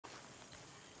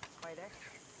Ryder.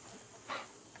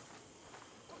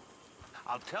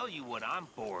 I'll tell you what I'm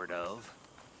bored of.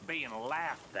 Being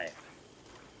laughed at.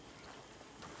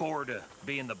 Bored of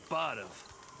being the butt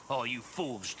of all you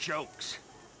fools' jokes.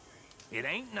 It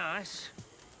ain't nice,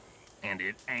 and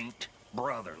it ain't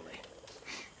brotherly.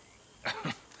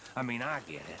 I mean, I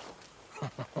get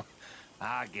it.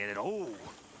 I get it. Oh,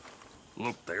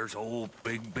 look, there's old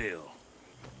Big Bill.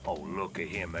 Oh, look at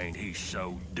him, ain't he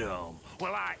so dumb?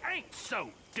 Well, I ain't so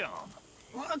dumb.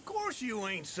 Well, of course you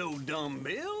ain't so dumb,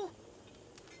 Bill.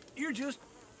 You're just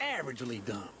averagely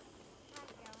dumb.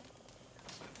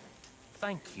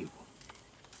 Thank you.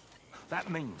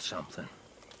 That means something.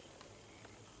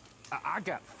 I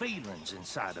got feelings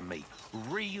inside of me.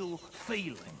 Real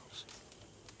feelings.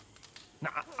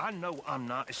 Now, I know I'm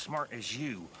not as smart as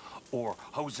you, or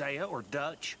Hosea, or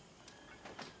Dutch.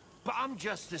 But I'm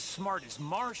just as smart as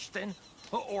Marston,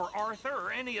 or Arthur,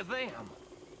 or any of them.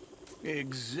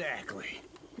 Exactly.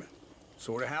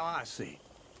 Sort of how I see it.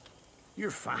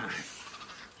 You're fine.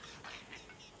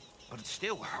 But it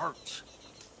still hurts.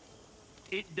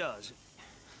 It does.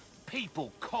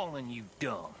 People calling you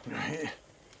dumb.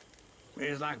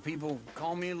 It's like people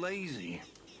call me lazy.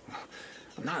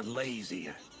 I'm not lazy.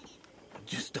 I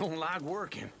just don't like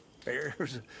working.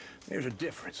 There's a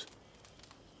difference.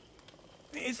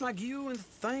 It's like you and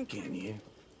thinking.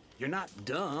 You're not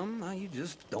dumb. You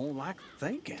just don't like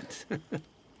thinking.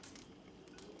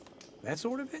 That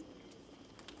sort of it?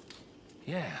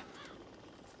 Yeah.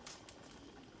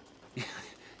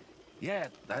 Yeah,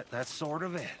 that's sort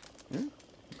of it.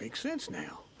 Makes sense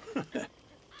now.